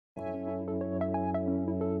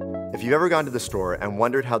If you've ever gone to the store and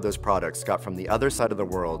wondered how those products got from the other side of the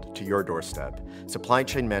world to your doorstep, supply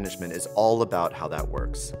chain management is all about how that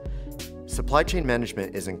works. Supply chain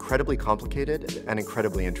management is incredibly complicated and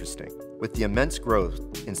incredibly interesting. With the immense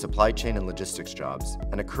growth in supply chain and logistics jobs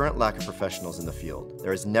and a current lack of professionals in the field,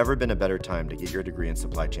 there has never been a better time to get your degree in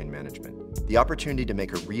supply chain management. The opportunity to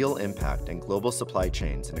make a real impact in global supply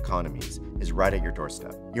chains and economies is right at your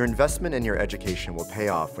doorstep. Your investment in your education will pay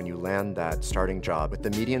off when you land that starting job, with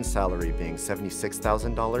the median salary being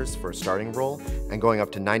 $76,000 for a starting role and going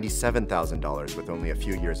up to $97,000 with only a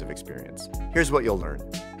few years of experience. Here's what you'll learn: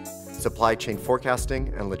 supply chain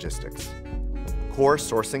forecasting and logistics, core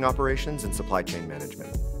sourcing operations and supply chain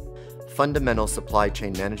management, fundamental supply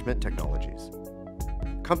chain management technologies.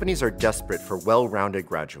 Companies are desperate for well-rounded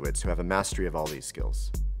graduates who have a mastery of all these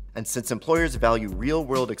skills. And since employers value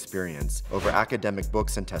real-world experience over academic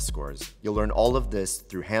books and test scores, you'll learn all of this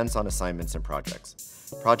through hands-on assignments and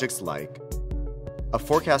projects. Projects like a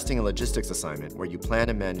forecasting and logistics assignment where you plan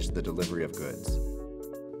and manage the delivery of goods,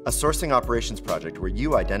 a sourcing operations project where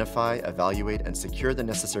you identify, evaluate, and secure the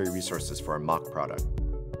necessary resources for a mock product,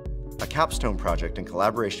 a capstone project in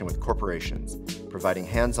collaboration with corporations, providing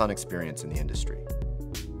hands-on experience in the industry.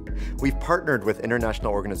 We've partnered with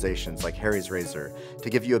international organizations like Harry's Razor to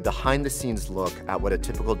give you a behind-the-scenes look at what a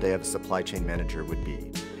typical day of a supply chain manager would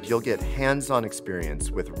be. You'll get hands-on experience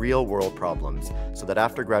with real-world problems so that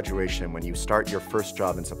after graduation, when you start your first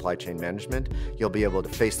job in supply chain management, you'll be able to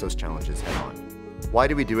face those challenges head-on. Why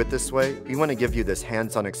do we do it this way? We want to give you this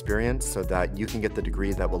hands-on experience so that you can get the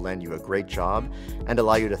degree that will land you a great job and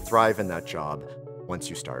allow you to thrive in that job once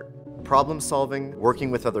you start. Problem solving, working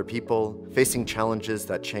with other people, facing challenges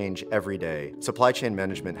that change every day. Supply chain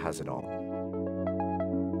management has it all.